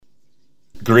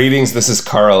Greetings, this is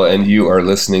Carl, and you are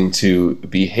listening to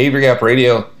Behavior Gap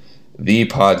Radio, the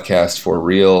podcast for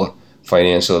real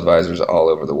financial advisors all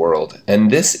over the world. And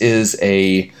this is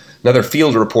another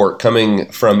field report coming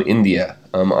from India.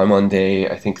 I'm on day,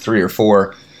 I think, 3 or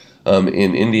 4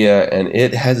 in India, and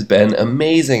it has been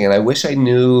amazing. And I wish I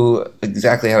knew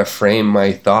exactly how to frame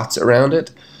my thoughts around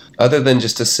it, other than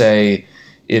just to say,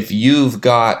 if you've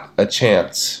got a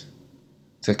chance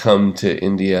to come to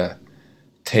India,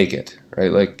 take it,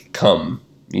 right? Like, come.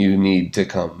 You need to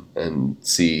come and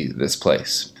see this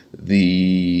place.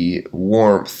 The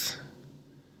warmth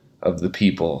of the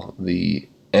people, the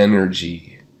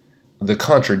energy, the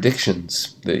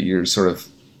contradictions that you're sort of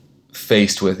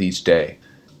faced with each day.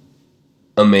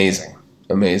 Amazing,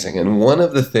 amazing. And one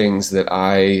of the things that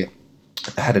I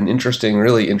had an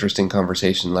really interesting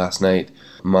conversation last night.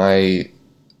 My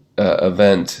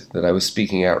event that I was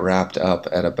speaking at wrapped up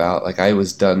at about, I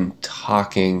was done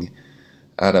talking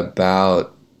at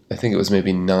about, I think it was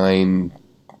maybe 9:15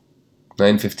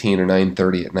 or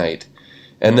 9:30 at night.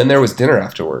 And then there was dinner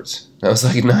afterwards. I was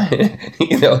like,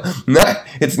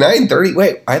 it's 9:30.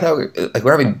 Wait, I thought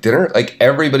we're having dinner? Like,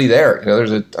 everybody there,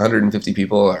 there's 150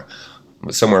 people or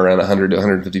somewhere around 100 to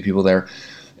 150 people there.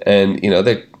 And,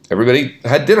 everybody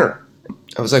had dinner.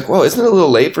 I was like, whoa, isn't it a little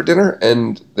late for dinner?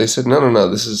 And they said, no,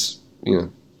 this is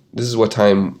what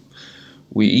time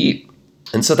we eat.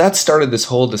 And so that started this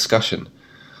whole discussion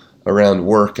around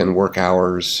work and work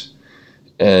hours.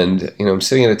 And, I'm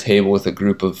sitting at a table with a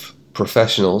group of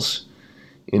professionals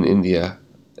in India.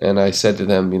 And I said to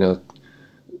them,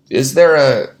 is there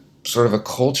a sort of a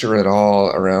culture at all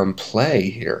around play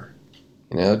here?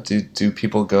 Do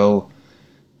people go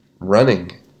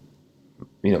running,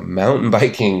 mountain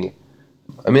biking?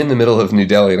 I'm in the middle of New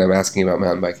Delhi and I'm asking about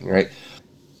mountain biking, right?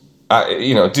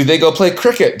 Do they go play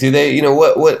cricket? Do they,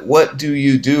 what do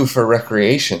you do for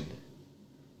recreation?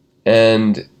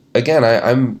 And again,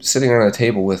 I'm sitting around a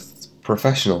table with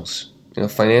professionals,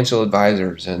 financial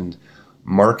advisors and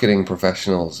marketing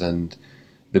professionals and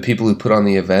the people who put on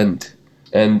the event.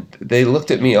 And they looked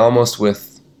at me almost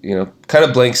with, kind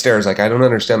of blank stares, like, I don't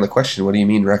understand the question. What do you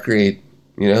mean recreate?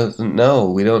 No,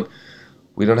 we don't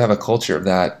have a culture of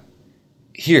that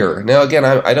here. Now, again,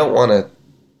 I don't want to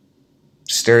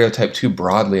stereotype too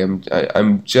broadly.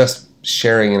 I'm just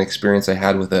sharing an experience I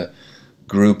had with a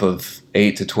group of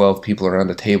 8 to 12 people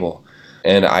around a table.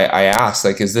 And I asked,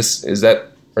 is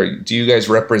do you guys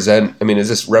represent, is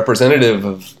this representative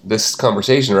of this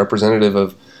conversation, representative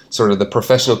of sort of the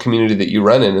professional community that you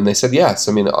run in? And they said, yes.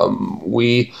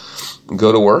 We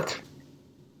go to work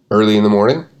early in the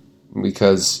morning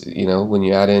because, when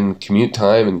you add in commute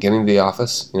time and getting to the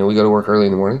office, we go to work early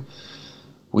in the morning.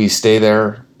 We stay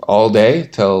there all day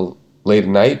till late at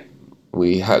night.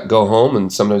 We go home,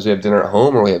 and sometimes we have dinner at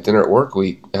home or we have dinner at work.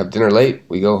 We have dinner late.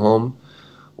 We go home.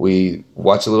 We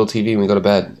watch a little TV and we go to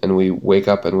bed, and we wake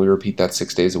up and we repeat that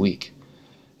 6 days a week.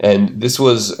 And this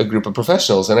was a group of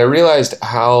professionals, and I realized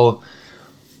how,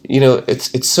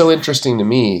 it's so interesting to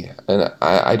me, and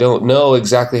I don't know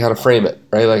exactly how to frame it,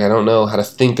 right? I don't know how to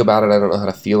think about it. I don't know how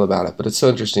to feel about it, but it's so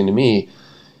interesting to me.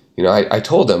 I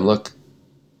told them, look,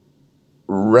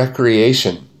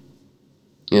 recreation,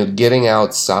 getting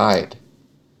outside,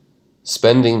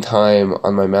 spending time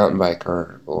on my mountain bike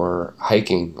or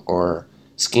hiking or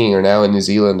skiing, or now in New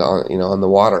Zealand on the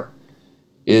water,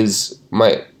 is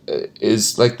like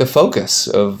the focus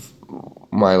of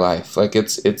my life.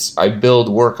 I build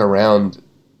work around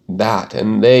that.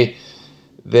 And I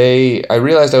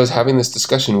realized I was having this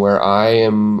discussion where I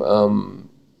am,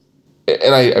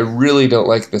 and I really don't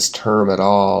like this term at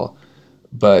all,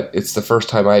 but it's the first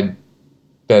time I'd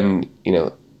been,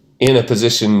 in a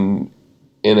position,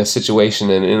 in a situation,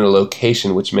 and in a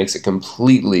location which makes it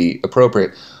completely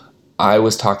appropriate. I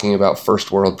was talking about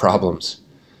first world problems.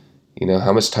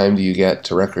 How much time do you get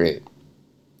to recreate?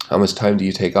 How much time do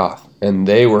you take off? And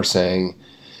they were saying,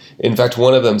 in fact,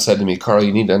 one of them said to me, Carl,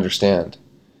 you need to understand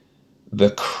the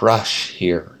crush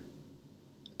here.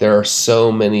 There are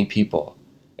so many people,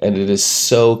 and it is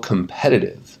so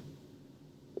competitive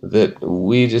that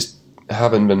we just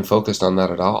haven't been focused on that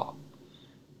at all.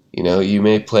 You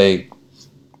may play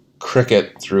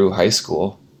cricket through high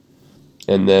school,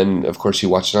 and then, of course, you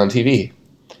watch it on TV.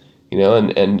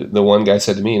 And the one guy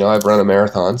said to me, I've run a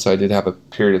marathon, so I did have a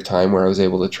period of time where I was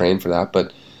able to train for that,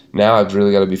 but now I've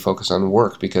really got to be focused on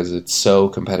work because it's so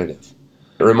competitive.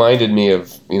 It reminded me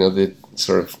of, the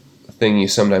sort of thing you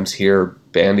sometimes hear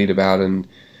bandied about in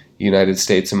the United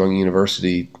States among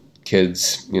university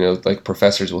kids, like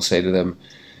professors will say to them,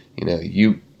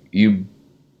 you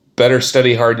better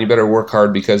study hard and you better work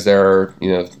hard because there are,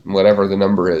 whatever the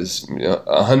number is,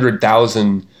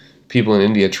 100,000 people in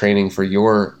India training for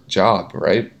your job,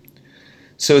 right?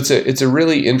 So it's a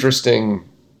really interesting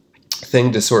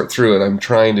thing to sort through, and I'm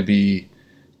trying to be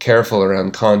careful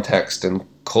around context and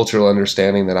cultural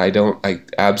understanding that I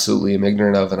absolutely am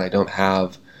ignorant of and I don't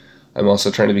have. I'm also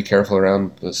trying to be careful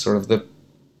around the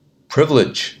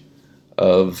privilege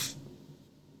of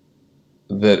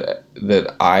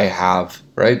that I have,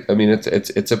 right? I mean,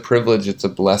 it's a privilege, it's a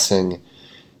blessing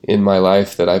in my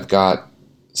life that I've got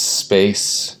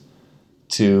space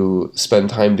to spend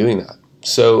time doing that.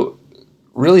 So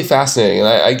really fascinating. And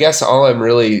I guess all I'm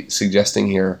really suggesting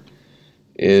here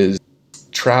is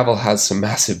travel has some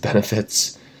massive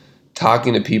benefits.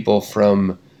 Talking to people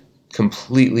from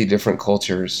completely different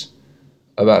cultures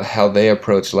about how they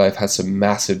approach life has some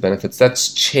massive benefits.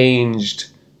 That's changed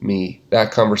me.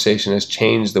 That conversation has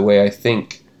changed the way I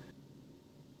think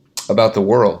about the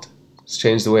world. It's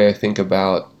changed the way I think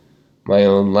about my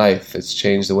own life. It's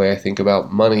changed the way I think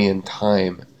about money and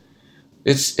time.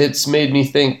 It's made me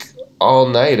think all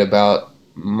night about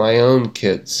my own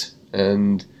kids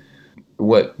and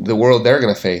what the world they're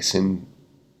going to face in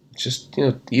just,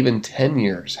 even 10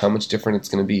 years, how much different it's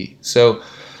going to be. So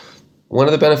one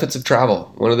of the benefits of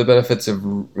travel, one of the benefits of,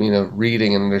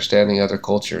 reading and understanding other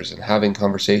cultures and having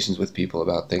conversations with people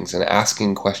about things and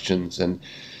asking questions. And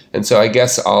so I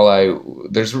guess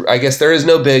there is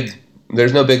no big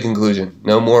conclusion,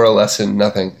 no moral lesson,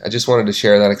 nothing. I just wanted to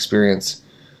share that experience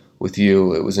with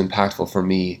you. It was impactful for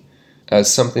me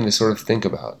as something to sort of think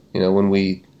about,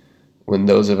 when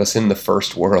those of us in the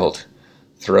first world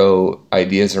throw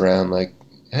ideas around like,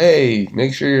 hey,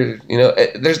 make sure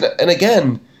and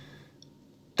again,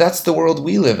 that's the world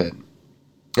we live in.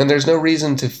 And there's no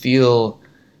reason to feel,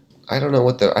 I don't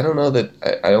want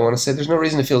to say there's no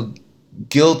reason to feel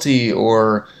guilty,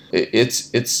 or it's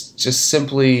just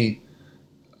simply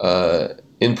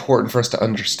important for us to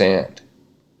understand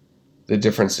the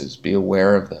differences, be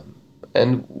aware of them,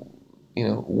 and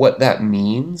what that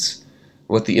means,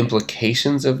 what the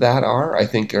implications of that are, I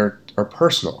think are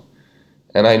personal.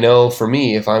 And I know for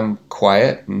me, if I'm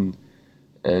quiet and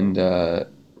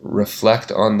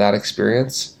reflect on that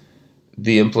experience,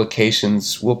 the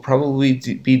implications will probably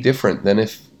be different than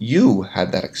if you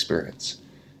had that experience.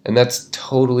 And that's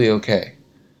totally okay.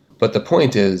 But the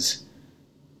point is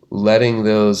letting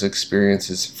those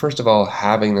experiences, first of all,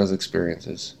 having those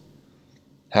experiences,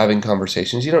 having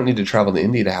conversations. You don't need to travel to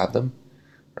India to have them,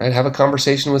 right? Have a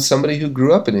conversation with somebody who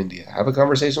grew up in India. Have a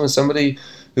conversation with somebody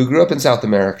who grew up in South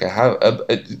America.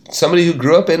 Somebody who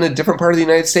grew up in a different part of the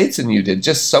United States than you did.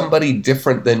 Just somebody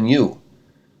different than you.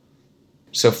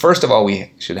 So first of all,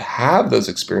 we should have those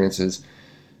experiences.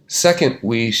 Second,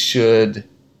 we should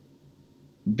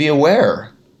be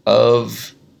aware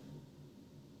of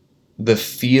the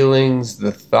feelings,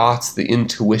 the thoughts, the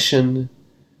intuition,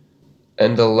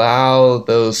 and allow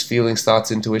those feelings,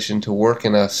 thoughts, intuition to work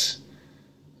in us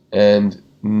and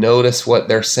notice what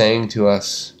they're saying to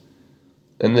us,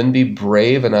 and then be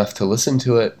brave enough to listen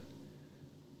to it,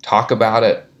 talk about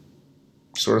it,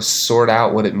 sort of sort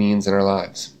out what it means in our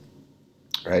lives,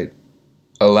 right?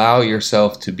 Allow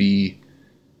yourself to be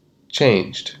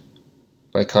changed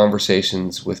by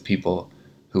conversations with people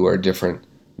who are different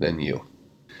than you.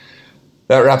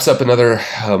 That wraps up another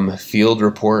field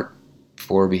report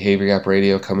for Behavior Gap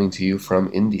Radio, coming to you from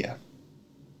India.